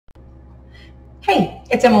Hey,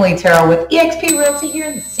 it's Emily Terrell with eXp Realty here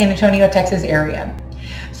in the San Antonio, Texas area.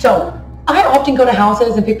 So I often go to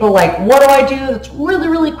houses and people are like, what do I do that's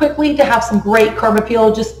really quickly to have some great curb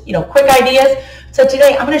appeal, just, quick ideas. So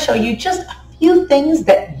today I'm going to show you just a few things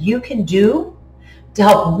that you can do to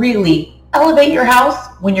help really elevate your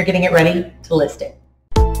house when you're getting it ready to list it.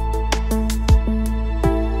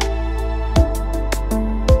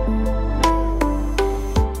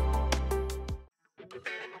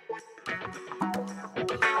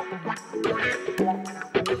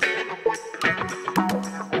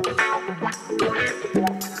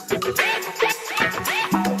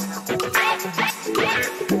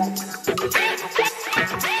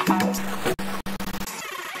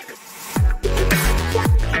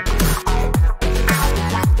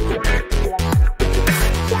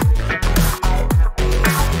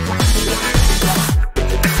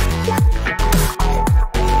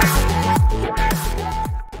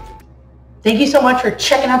 Thank you so much for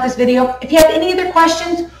checking out this video. If you have any other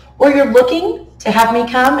questions or you're looking to have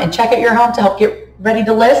me come and check out your home to help get ready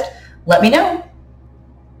to list, let me know.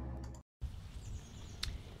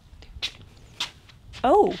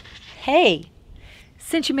 Oh, hey,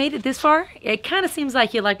 since you made it this far, it kind of seems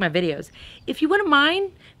like you like my videos. If you wouldn't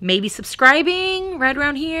mind, maybe subscribing right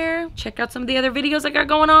around here. Check out some of the other videos I got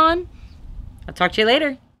going on. I'll talk to you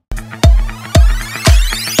later.